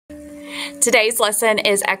Today's lesson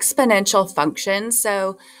is exponential functions.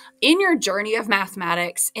 So, in your journey of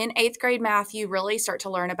mathematics, in 8th grade math, you really start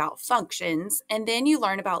to learn about functions, and then you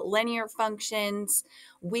learn about linear functions.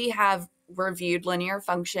 We have reviewed linear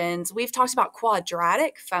functions. We've talked about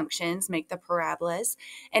quadratic functions, make the parabolas.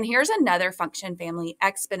 And here's another function family,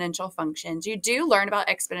 exponential functions. You do learn about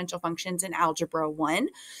exponential functions in Algebra 1.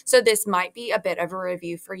 So, this might be a bit of a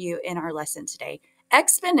review for you in our lesson today.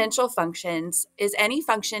 Exponential functions is any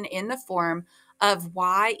function in the form of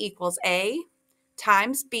y equals a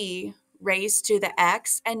times b raised to the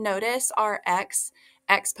x. And notice our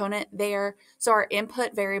exponent there. So our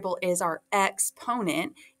input variable is our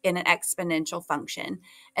exponent in an exponential function.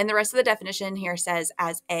 And the rest of the definition here says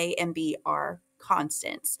as a and b are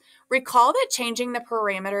constants. Recall that changing the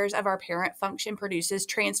parameters of our parent function produces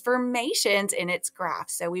transformations in its graph.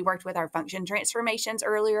 So we worked with our function transformations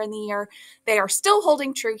earlier in the year. They are still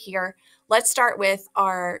holding true here. Let's start with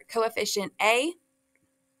our coefficient a.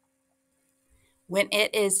 When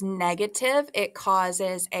it is negative, it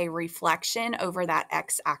causes a reflection over that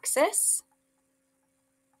x-axis.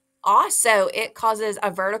 Also, it causes a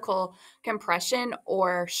vertical compression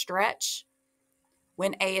or stretch.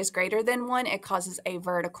 When a is greater than 1, it causes a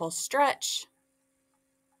vertical stretch.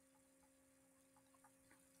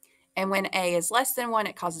 And when a is less than 1,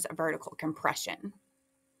 it causes a vertical compression.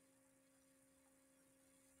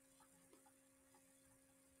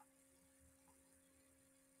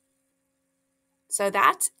 So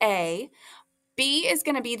that's a. B is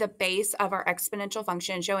going to be the base of our exponential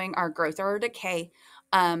function, showing our growth or decay.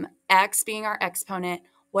 X being our exponent.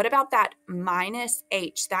 What about that minus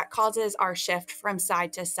h? That causes our shift from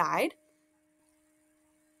side to side.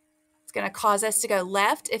 It's going to cause us to go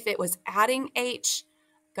left if it was adding h,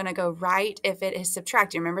 going to go right if it is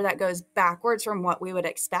subtracting. Remember, that goes backwards from what we would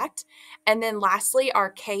expect. And then lastly, our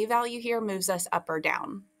k value here moves us up or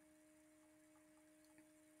down.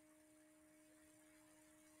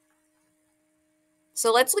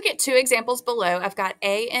 So let's look at two examples below. I've got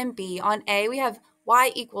a and b. On a, we have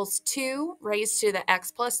y equals 2 raised to the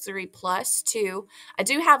x plus 3 plus 2. I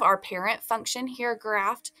do have our parent function here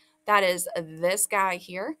graphed. That is this guy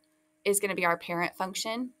here is going to be our parent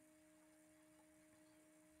function.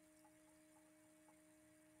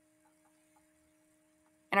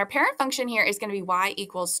 And our parent function here is going to be y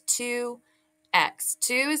equals 2x.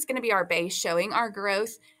 2 is going to be our base, showing our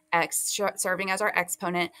growth, x serving as our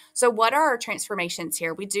exponent. So what are our transformations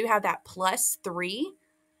here? We do have that plus 3,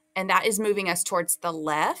 and that is moving us towards the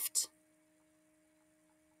left.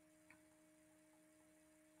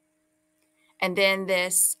 And then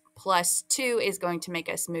this plus 2 is going to make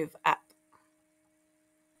us move up.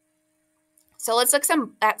 So let's look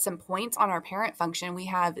at some points on our parent function. We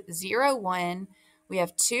have 0, 1, we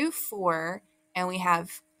have 2, 4, and we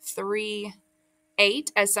have 3,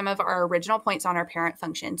 8 as some of our original points on our parent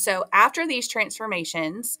function. So after these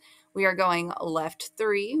transformations, we are going left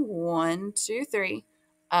 3, 1, 2, 3,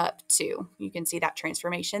 up 2. You can see that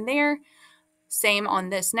transformation there. Same on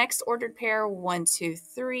this next ordered pair, 1, 2,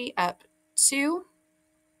 3, up 2.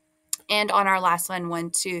 And on our last one,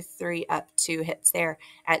 1, 2, 3, up 2 hits there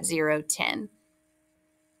at 0, 10.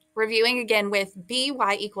 Reviewing again with b,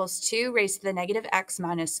 y equals 2 raised to the negative x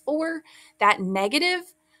minus 4. That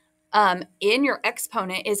negative in your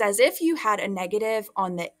exponent is as if you had a negative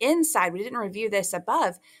on the inside. We didn't review this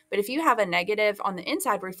above, but if you have a negative on the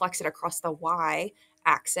inside, reflects it across the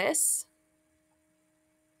y-axis.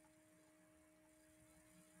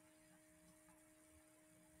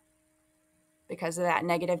 Because of that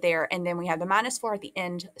negative there. And then we have the minus 4 at the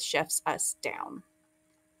end, shifts us down.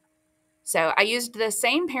 So I used the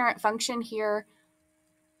same parent function here,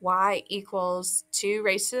 y equals 2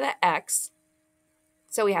 raised to the x.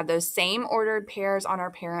 So we have those same ordered pairs on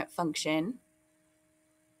our parent function.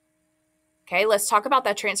 Okay, let's talk about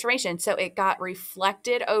that transformation. So it got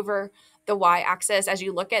reflected over the y-axis. As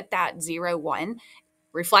you look at that 0, 1,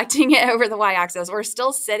 reflecting it over the y-axis, we're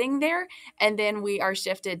still sitting there, and then we are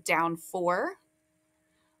shifted down 4.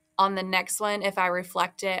 On the next one, if I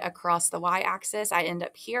reflect it across the y-axis, I end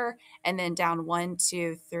up here, and then down 1,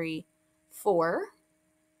 2, 3, 4.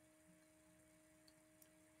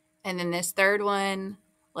 And then this third one,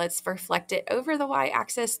 let's reflect it over the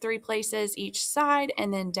y-axis 3 places each side,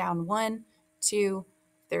 and then down 1, 2,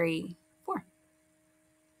 3, 4.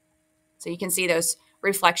 So you can see those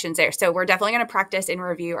reflections there. So we're definitely going to practice and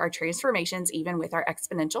review our transformations even with our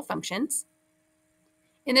exponential functions.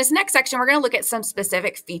 In this next section, we're going to look at some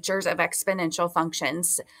specific features of exponential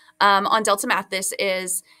functions. On Delta Math, this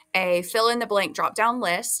is a fill-in-the-blank drop-down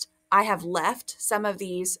list. I have left some of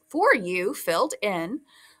these for you filled in.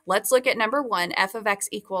 Let's look at number 1. F of x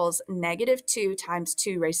equals negative 2 times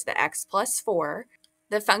 2 raised to the x plus 4.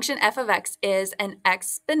 The function f of x is an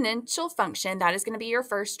exponential function. That is going to be your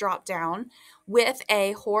first drop down with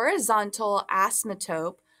a horizontal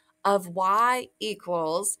asymptote of y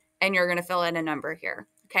equals, and you're going to fill in a number here.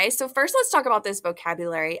 Okay, so first let's talk about this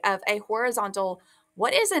vocabulary of a horizontal.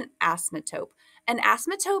 What is an asymptote? An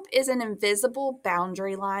asymptote is an invisible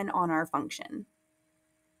boundary line on our function.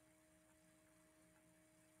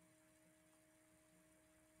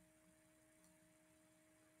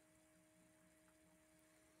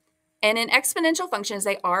 And in exponential functions,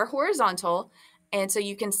 they are horizontal. And so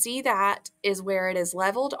you can see that is where it is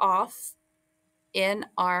leveled off in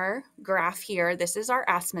our graph here. This is our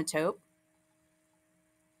asymptote.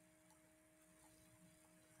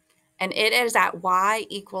 And it is at y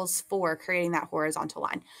equals 4, creating that horizontal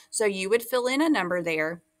line. So you would fill in a number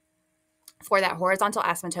there for that horizontal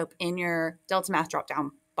asymptote in your Delta Math dropdown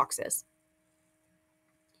boxes.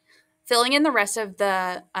 Filling in the rest of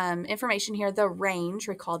the information here, the range,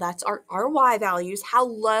 recall that's our y values. How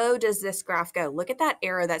low does this graph go? Look at that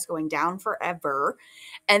arrow that's going down forever.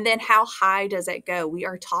 And then how high does it go? We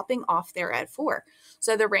are topping off there at 4.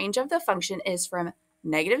 So the range of the function is from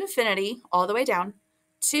negative infinity all the way down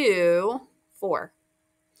to 4.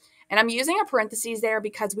 And I'm using a parentheses there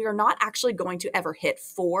because we are not actually going to ever hit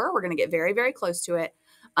 4. We're going to get very, very close to it,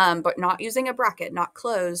 but not using a bracket, not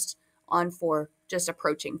closed on 4, just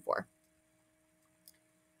approaching 4.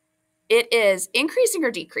 It is increasing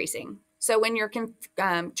or decreasing. So when you're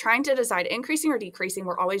trying to decide increasing or decreasing,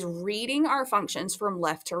 we're always reading our functions from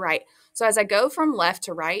left to right. So as I go from left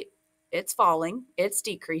to right, it's falling, it's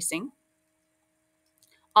decreasing.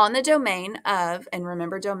 On the domain of, and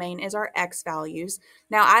remember domain is our x values.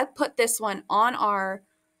 Now I put this one on our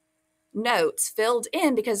notes filled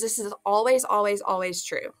in because this is always, always, always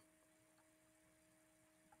true.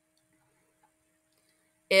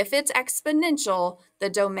 If it's exponential, the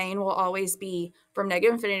domain will always be from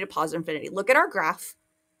negative infinity to positive infinity. Look at our graph.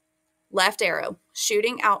 Left arrow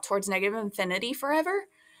shooting out towards negative infinity forever.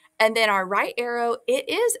 And then our right arrow, it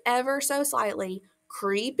is ever so slightly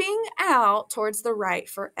creeping out towards the right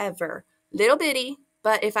forever. Little bitty,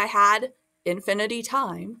 but if I had infinity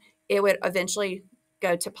time, it would eventually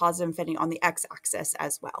go to positive infinity on the x-axis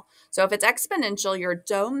as well. So if it's exponential, your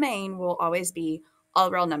domain will always be all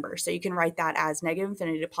real numbers. So you can write that as negative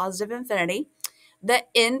infinity to positive infinity. The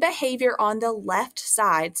end behavior on the left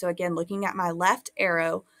side, so again, looking at my left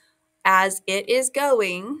arrow, as it is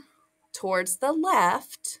going towards the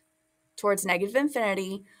left, towards negative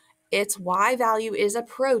infinity, its y value is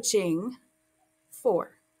approaching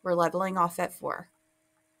 4. We're leveling off at 4.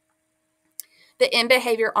 The end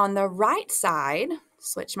behavior on the right side,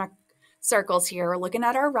 switch my circles here, we're looking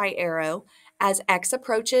at our right arrow, as x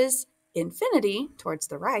approaches infinity towards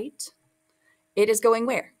the right, it is going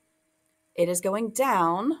where? It is going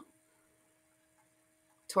down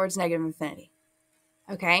towards negative infinity.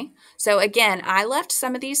 Okay, so again, I left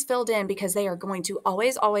some of these filled in because they are going to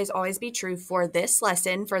always, always, always be true for this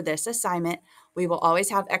lesson, for this assignment. We will always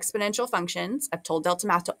have exponential functions. I've told Delta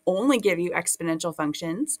Math to only give you exponential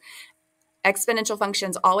functions. Exponential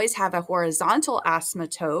functions always have a horizontal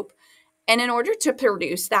asymptote. And in order to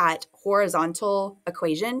produce that horizontal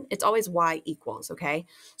equation, it's always y equals, okay?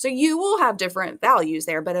 So you will have different values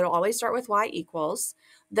there, but it'll always start with y equals.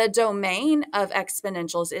 The domain of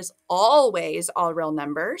exponentials is always all real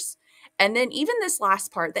numbers. And then even this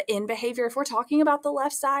last part, the end behavior, if we're talking about the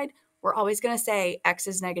left side, we're always going to say x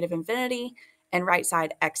is negative infinity and right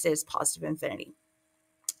side x is positive infinity.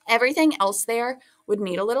 Everything else there would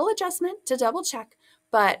need a little adjustment to double check,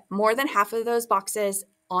 but more than half of those boxes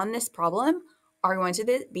on this problem are going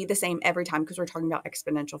to be the same every time because we're talking about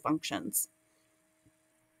exponential functions.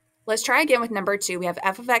 Let's try again with number 2. We have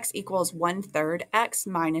f of x equals 1/3 x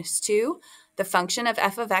minus 2. The function of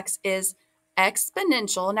f of x is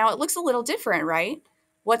exponential. Now it looks a little different, right?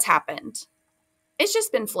 What's happened? It's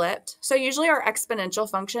just been flipped. So usually our exponential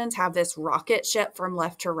functions have this rocket ship from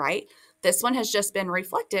left to right. This one has just been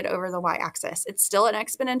reflected over the y-axis. It's still an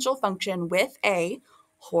exponential function with a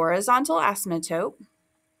horizontal asymptote.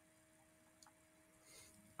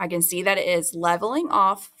 I can see that it is leveling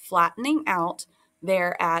off, flattening out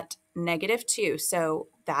there at negative 2. So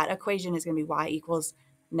that equation is going to be y equals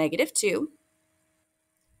negative 2.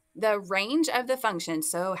 The range of the function,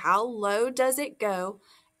 so how low does it go?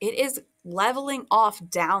 It is leveling off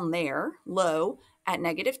down there, low, at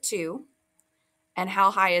negative 2. And how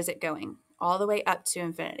high is it going? All the way up to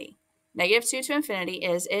infinity. Negative 2 to infinity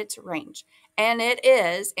is its range. And it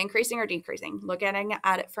is increasing or decreasing. Looking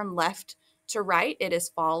at it from left to right, it is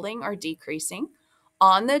falling or decreasing.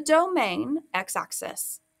 On the domain,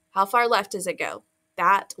 x-axis, How far left does it go?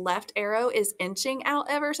 That left arrow is inching out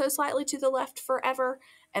ever so slightly to the left forever.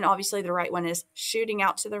 And obviously the right one is shooting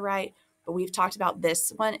out to the right. But we've talked about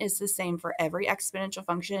this one is the same for every exponential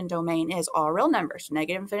function. Domain is all real numbers,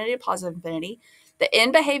 negative infinity to positive infinity. The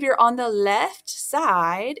end behavior on the left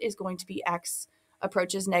side is going to be x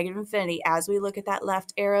approaches negative infinity. As we look at that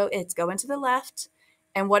left arrow, it's going to the left.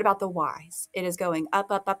 And what about the y's? It is going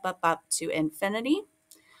up, up, up, up, up to infinity.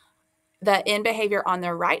 The end behavior on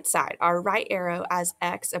the right side, our right arrow, as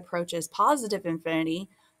x approaches positive infinity,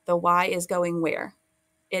 the y is going where?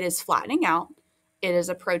 It is flattening out. It is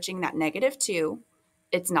approaching that -2.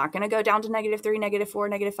 It's not going to go down to -3, -4,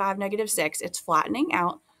 -5, -6. It's flattening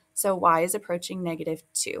out. So y is approaching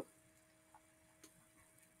 -2.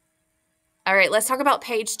 All right, let's talk about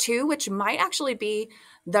page 2, which might actually be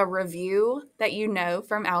the review that you know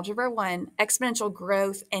from Algebra 1. Exponential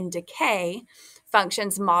growth and decay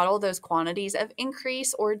functions model those quantities of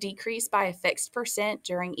increase or decrease by a fixed percent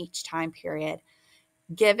during each time period.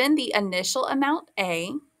 Given the initial amount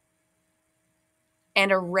A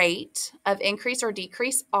and a rate of increase or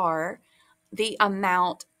decrease R, the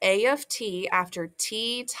amount A of t after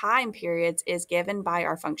t time periods is given by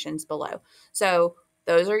our functions below. So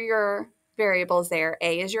those are your variables there.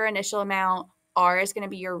 A is your initial amount. R is going to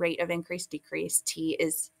be your rate of increase, decrease. T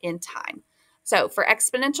is in time. So for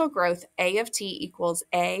exponential growth, A of t equals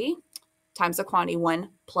A times the quantity 1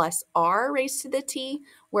 plus r raised to the t,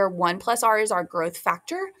 where 1 plus r is our growth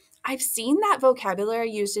factor. I've seen that vocabulary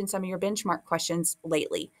used in some of your benchmark questions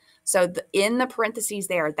lately. So in the parentheses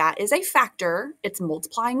there, that is a factor. It's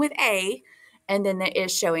multiplying with a, and then it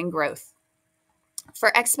is showing growth.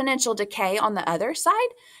 For exponential decay on the other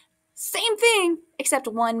side, same thing, except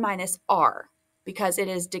 1 minus r, because it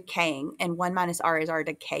is decaying, and 1 minus r is our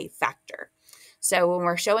decay factor. So when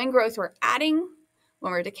we're showing growth, we're adding.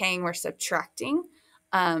 When we're decaying, we're subtracting.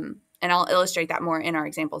 And I'll illustrate that more in our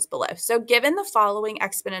examples below. So given the following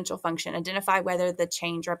exponential function, identify whether the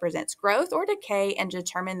change represents growth or decay and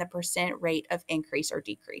determine the percent rate of increase or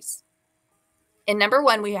decrease. In number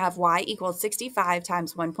 1, we have y equals 65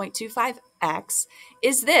 times 1.25x.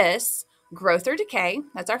 Is this growth or decay?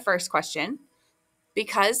 That's our first question.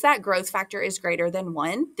 Because that growth factor is greater than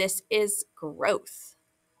 1, this is growth.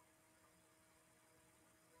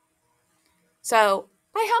 So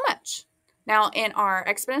by how much? Now, in our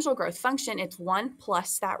exponential growth function, it's 1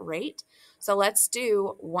 plus that rate. So let's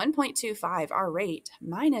do 1.25, our rate,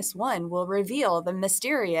 minus 1 will reveal the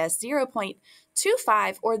mysterious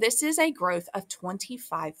 0.25, or this is a growth of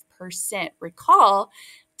 25%. Recall,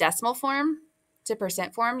 decimal form to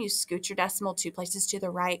percent form, you scoot your decimal 2 places to the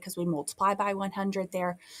right because we multiply by 100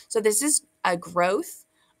 there. So this is a growth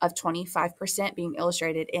of 25% being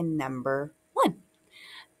illustrated in number 1.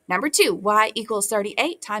 Number 2, y equals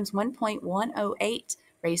 38 times 1.108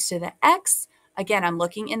 raised to the x. Again, I'm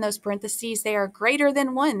looking in those parentheses. They are greater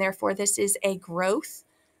than 1. Therefore, this is a growth.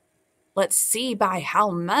 Let's see by how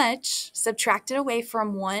much. Subtract it away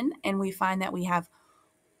from 1, and we find that we have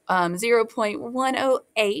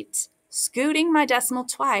 0.108. Scooting my decimal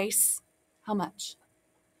twice. How much?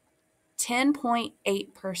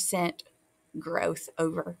 10.8% growth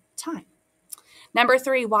over time. Number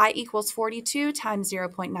 3, y equals 42 times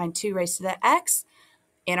 0.92 raised to the x.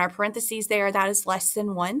 In our parentheses there, that is less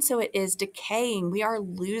than 1, so it is decaying. We are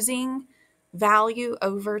losing value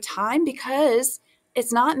over time because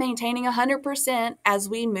it's not maintaining 100% as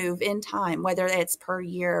we move in time, whether it's per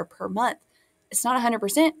year or per month. It's not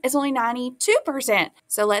 100%, it's only 92%.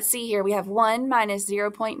 So let's see here. We have 1 minus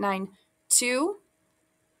 0.92.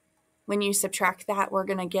 When you subtract that, we're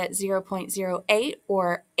going to get 0.08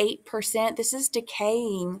 or 8%. This is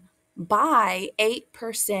decaying by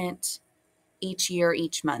 8% each year,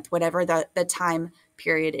 each month, whatever the time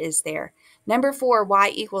period is there. Number 4,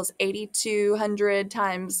 y equals 8,200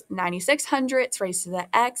 times 9,600 raised to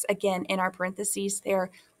the x. Again, in our parentheses, they're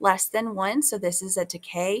less than 1, so this is a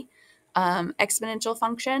decay exponential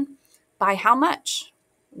function. By how much?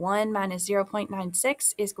 1 minus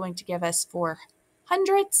 0.96 is going to give us 4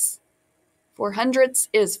 hundredths. 4 hundredths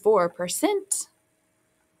is 4%.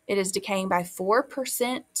 It is decaying by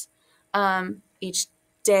 4% each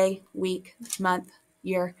day, week, month,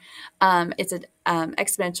 year. It's an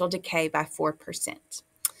exponential decay by 4%.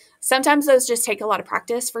 Sometimes those just take a lot of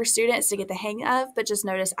practice for students to get the hang of, but just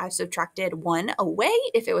notice I've subtracted 1 away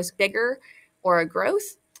if it was bigger or a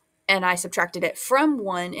growth, and I subtracted it from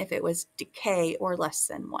 1 if it was decay or less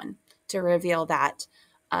than 1 to reveal that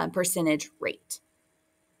percentage rate.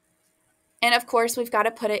 And of course, we've got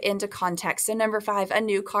to put it into context. So number 5, a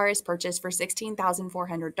new car is purchased for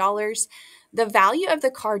 $16,400. The value of the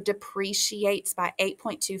car depreciates by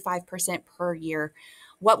 8.25% per year.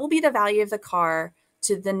 what will be the value of the car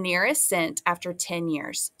to the nearest cent after 10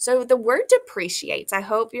 years? So the word depreciates. I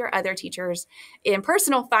hope your other teachers in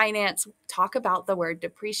personal finance talk about the word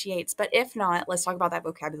depreciates, but if not, let's talk about that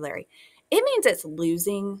vocabulary. It means it's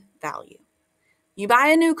losing value. You buy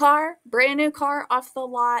a new car, brand new car off the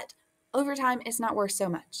lot, over time, it's not worth so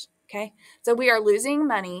much, okay? So we are losing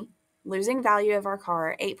money, losing value of our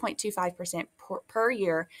car, 8.25% per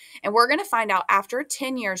year, and we're going to find out after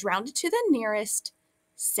 10 years, rounded to the nearest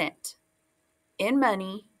cent. In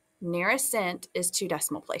money, nearest cent is 2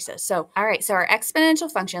 decimal places. So, all right, so our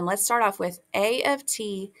exponential function, let's start off with a of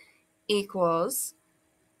t equals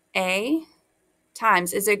a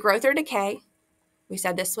times, is it growth or decay? We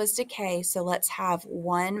said this was decay, so let's have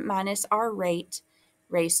 1 minus our rate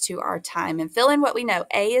raised to our time. And fill in what we know.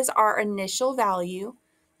 A is our initial value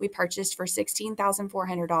we purchased for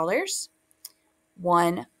 $16,400.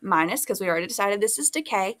 1 minus, because we already decided this is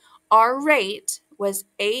decay, our rate was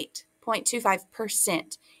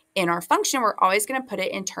 8.25%. In our function, we're always going to put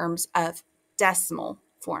it in terms of decimal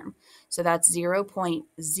form. So that's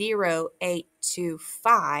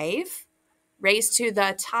 0.0825 raised to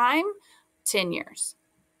the time, 10 years.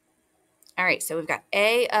 All right, so we've got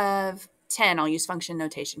a of 10. I'll use function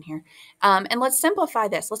notation here. And let's simplify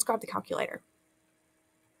this. Let's grab the calculator.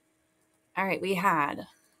 All right, we had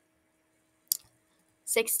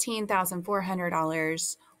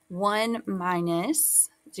 $16,400, 1 minus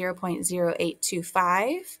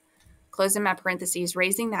 0.0825, closing my parentheses,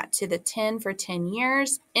 raising that to the 10 for 10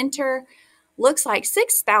 years, enter, looks like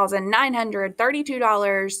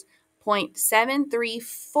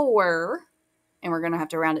 $6,932.734, and we're going to have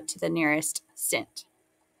to round it to the nearest cent.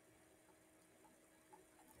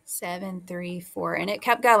 734, and it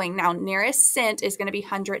kept going. Now, nearest cent is going to be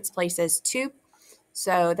hundredths places 2,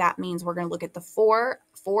 so that means we're going to look at the 4.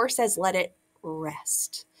 4 says let it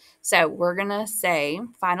rest. So we're going to say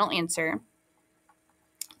final answer,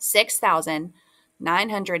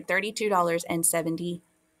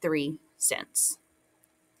 $6,932.73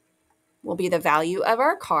 will be the value of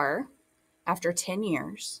our car after 10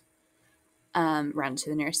 years, rounded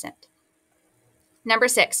to the nearest cent. Number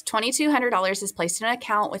 6, $2,200 is placed in an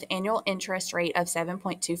account with annual interest rate of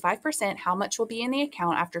 7.25%. How much will be in the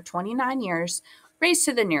account after 29 years, raised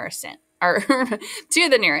to the nearest cent, or to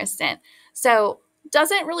the nearest cent? So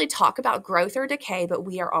doesn't really talk about growth or decay, but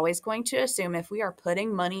we are always going to assume if we are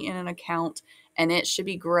putting money in an account and it should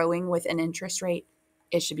be growing with an interest rate,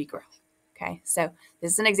 it should be growing. Okay, so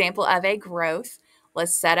this is an example of a growth.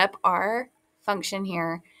 Let's set up our function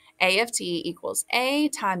here. A of t equals a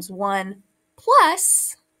times 1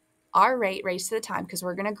 plus our rate raised to the time, because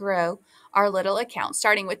we're going to grow our little account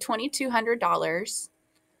starting with $2,200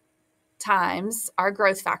 times our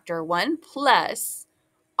growth factor 1 plus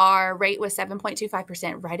our rate was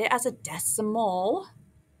 7.25%. Write it as a decimal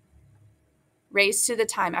raised to the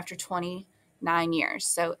time after 29 years.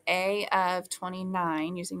 So a of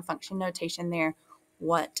 29, using function notation there.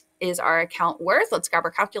 What is our account worth? Let's grab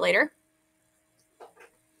our calculator.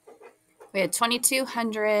 We had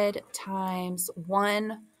 2,200 times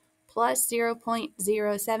 1 plus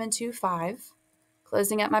 0.0725,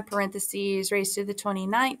 closing up my parentheses, raised to the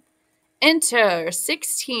 29th, enter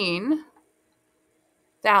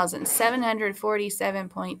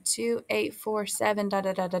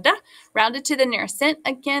 16,747.2847, rounded to the nearest cent.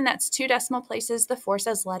 Again, that's 2 decimal places. The 4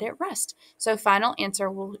 says let it rest. So final answer,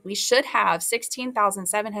 we should have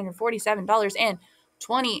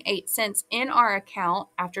 $16,747.28 in our account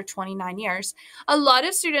after 29 years. A lot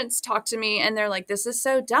of students talk to me and they're like, this is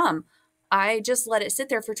so dumb. I just let it sit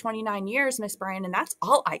there for 29 years, Miss Bryan, and that's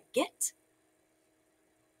all I get.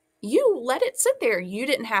 You let it sit there. You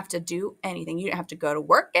didn't have to do anything. You didn't have to go to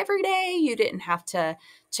work every day. You didn't have to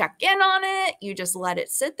check in on it. You just let it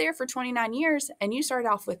sit there for 29 years, and you started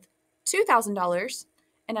off with $2,000,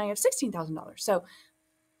 and now you have $16,000. So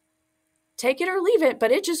take it or leave it,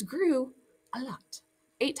 but it just grew a lot,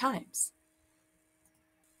 8 times.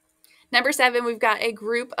 Number 7, we've got a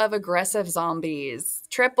group of aggressive zombies.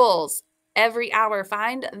 Triples. Every hour,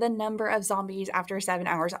 find the number of zombies after 7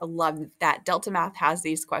 hours. I love that. Delta Math has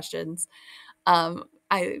these questions.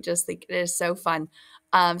 I just think it is so fun.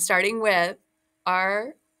 Starting with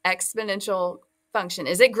our exponential function.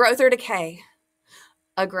 Is it growth or decay?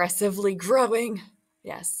 Aggressively growing.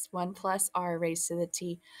 Yes, 1 plus r raised to the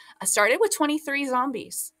t. I started with 23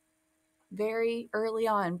 zombies. Very early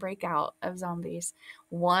on, breakout of zombies.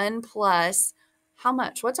 1 plus, how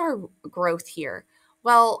much? What's our growth here?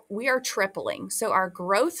 Well, we are tripling. So our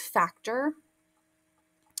growth factor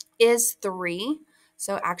is 3.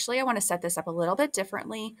 So actually, I want to set this up a little bit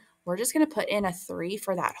differently. We're just going to put in a 3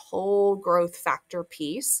 for that whole growth factor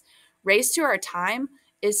piece. Raised to our time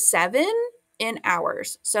is 7 in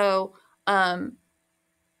hours. So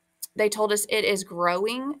they told us it is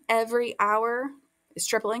growing every hour. It's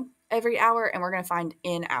tripling every hour, and we're going to find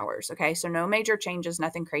in hours. Okay, so no major changes,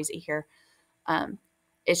 nothing crazy here.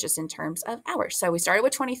 It's just in terms of hours. So we started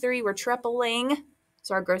with 23. We're tripling.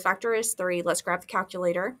 So our growth factor is 3. Let's grab the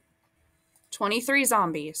calculator. 23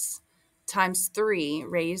 zombies times 3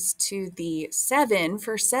 raised to the 7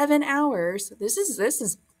 for 7 hours. This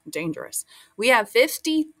is dangerous. We have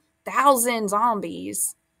 50,000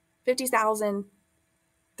 zombies.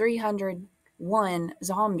 50,301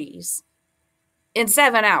 zombies in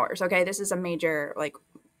 7 hours. Okay, this is a major like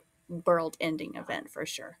world-ending event for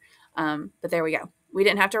sure. But there we go. We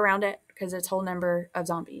didn't have to round it because it's whole number of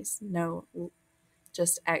zombies. No,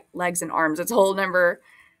 just legs and arms. It's whole number,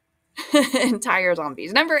 entire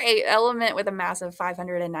zombies. Number 8, element with a mass of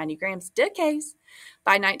 590 grams decays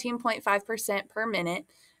by 19.5% per minute.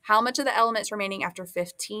 How much of the element's remaining after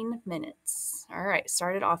 15 minutes? All right,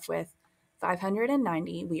 started off with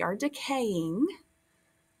 590. We are decaying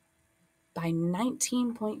by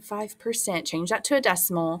 19.5%. Change that to a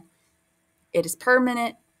decimal. It is per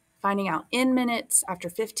minute. Finding out in minutes after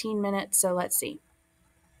 15 minutes. So let's see.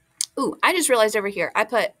 Ooh, I just realized over here, I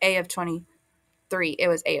put A of 23. It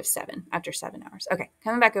was A of 7 after 7 hours. Okay,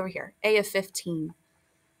 coming back over here. A of 15.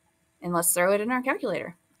 And let's throw it in our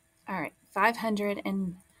calculator. All right,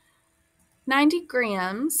 590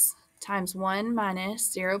 grams times 1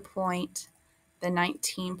 minus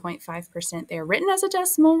 19.5%. They're written as a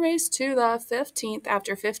decimal raised to the 15th.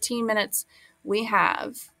 After 15 minutes, we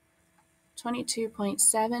have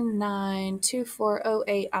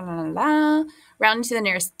 22.792408, rounding to the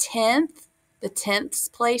nearest tenth. The tenths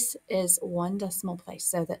place is 1 decimal place.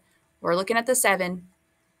 So that we're looking at the 7.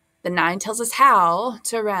 The 9 tells us how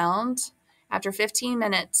to round. After 15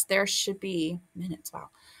 minutes, there should be minutes. Wow.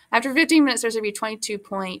 After 15 minutes, there should be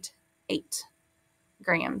 22.8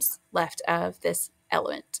 grams left of this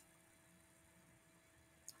element.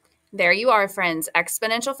 There you are, friends.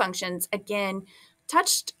 Exponential functions. Again,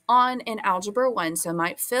 touched on in Algebra 1, so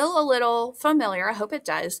might feel a little familiar. I hope it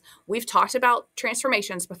does. We've talked about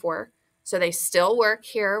transformations before, so they still work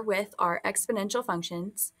here with our exponential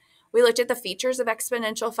functions. We looked at the features of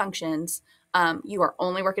exponential functions. You are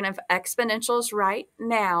only working with exponentials right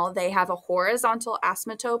now. They have a horizontal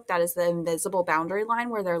asymptote. That is the invisible boundary line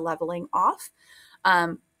where they're leveling off.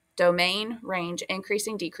 Domain, range,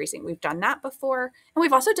 increasing, decreasing. We've done that before. And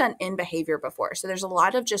we've also done in behavior before. So there's a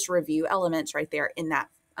lot of just review elements right there in that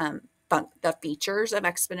the features of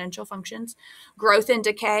exponential functions. Growth and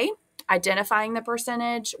decay, identifying the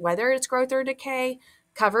percentage, whether it's growth or decay,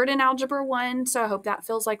 covered in Algebra 1. So I hope that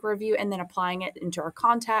feels like review, and then applying it into our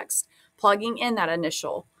context, plugging in that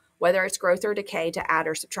initial, whether it's growth or decay, to add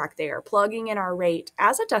or subtract there, plugging in our rate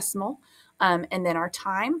as a decimal, and then our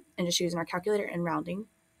time, and just using our calculator and rounding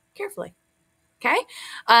carefully. Okay.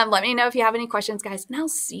 Let me know if you have any questions, guys, and I'll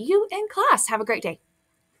see you in class. Have a great day.